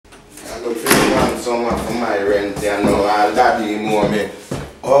some for my rent, you know, all daddy more me.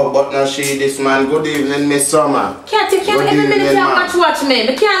 Oh, but now she, this man, good evening, Miss Summer. Can't every minute you watch me.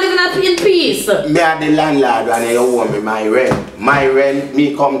 I can't live in peace. Me are the landlord and you owe me my rent. My rent,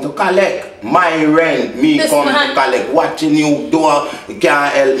 me come to collect. My rent, me this come to collect. Watching you do, you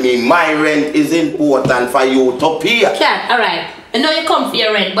can't help me. My rent is important for you to pay. Can't, alright. I know you come for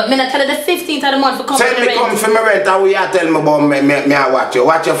your rent, but me not tell you the 15th of the month for come for the rent. Say me come for my rent and we are tell me about me I watch you.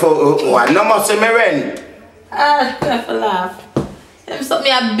 Watch you for what? No more say me rent. I have to laugh.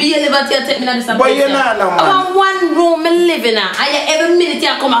 Something I barely but you take me to this place. But you know no man. I want one room me living in. And every minute you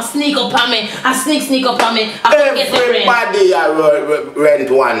come and sneak up on me. And sneak up on me. Everybody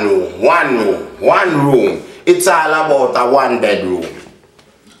rent one room. One room. It's all about a one bedroom.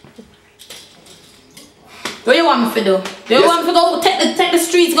 What do you want me to do? Do you want me to go take the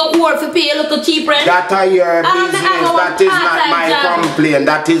streets, go work for pay a little cheap rent? That is your business. That is not my complaint.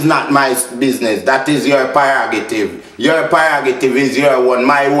 That is not my business. That is your prerogative. Your prerogative is your one.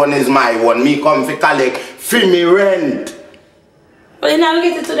 My one is my one. Me come for collect free me rent. But you never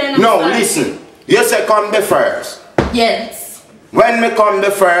get it today. No, listen. You say come the first. Yes. When me come the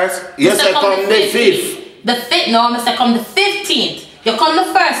first, you say come the 5th. The 5th? No, I say come the 15th. You come the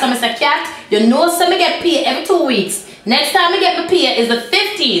first, I say, Cat, you know so me get paid every 2 weeks. Next time I get my pay is the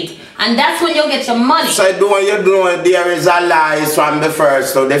 15th. And that's when you get your money. So you know there is a lie from the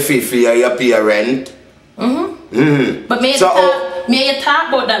 1st to the 5th year you pay rent? But may you talk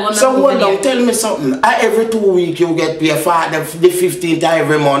about that one. So hold on, tell me something. Every 2 weeks you get paid for the 15th of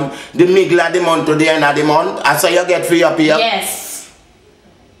every month, the middle of the month to the end of the month. And so you get free your pay? Yes.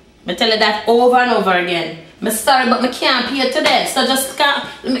 I tell you that over and over again. I'm sorry, but I can't pay today. So just can't.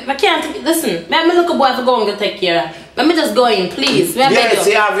 I can't. Listen, let me look a boy for going to take care of. Let me just go in, please. Yes,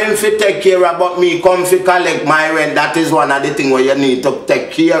 you have him to take care of, but me come to collect my rent. That is one of the things where you need to take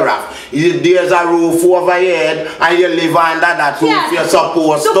care of. There's a roof over your head and you live under that roof. You're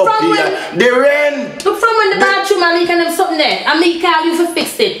supposed to pay the rent. Look from when the bathroom and leaking them something there. And me call you for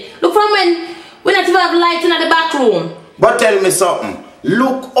fix it. Look from when we not even have lighting at the back room. But tell me something.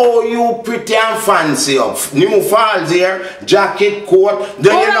 Look how you pretty and fancy up. New Falls here, jacket, coat.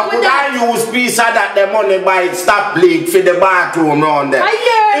 Then you know could I use piece of that the money buy stop leak for the bathroom round there.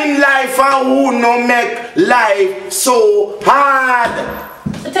 In life and who no make life so hard.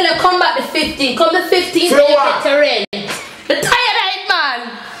 I tell you come back the 15th. Come the 15th and you get to rent.